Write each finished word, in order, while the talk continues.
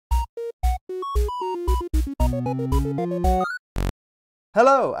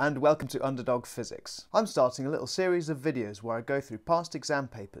Hello and welcome to Underdog Physics. I'm starting a little series of videos where I go through past exam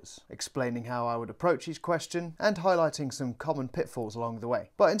papers, explaining how I would approach each question and highlighting some common pitfalls along the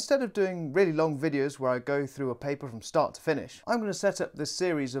way. But instead of doing really long videos where I go through a paper from start to finish, I'm going to set up this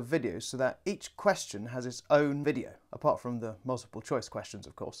series of videos so that each question has its own video, apart from the multiple choice questions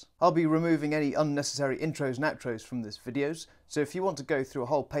of course. I'll be removing any unnecessary intros and outros from these videos, so if you want to go through a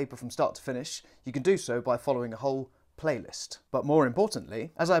whole paper from start to finish, you can do so by following a whole playlist. But more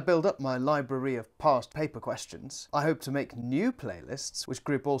importantly, as I build up my library of past paper questions, I hope to make new playlists which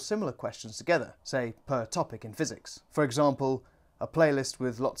group all similar questions together, say per topic in physics. For example, a playlist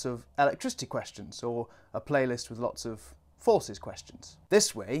with lots of electricity questions, or a playlist with lots of forces questions.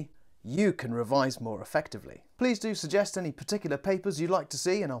 This way, you can revise more effectively. Please do suggest any particular papers you'd like to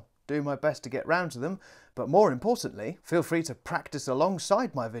see and I'll do my best to get round to them, but more importantly, feel free to practice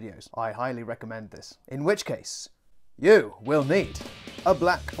alongside my videos. I highly recommend this. In which case, you will need a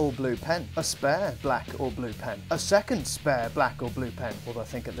black or blue pen, a spare black or blue pen, a second spare black or blue pen, although I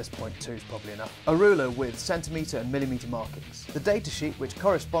think at this point 2 is probably enough, a ruler with centimetre and millimetre markings, the datasheet which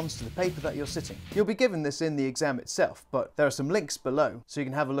corresponds to the paper that you're sitting. You'll be given this in the exam itself, but there are some links below so you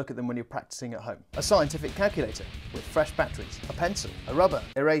can have a look at them when you're practicing at home. A scientific calculator with fresh batteries, a pencil, a rubber,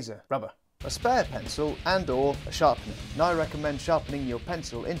 eraser, rubber, a spare pencil and or a sharpener. Now I recommend sharpening your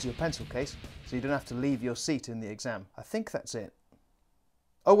pencil into your pencil case so you don't have to leave your seat in the exam. I think that's it.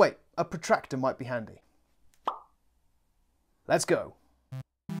 Oh wait, a protractor might be handy. Let's go.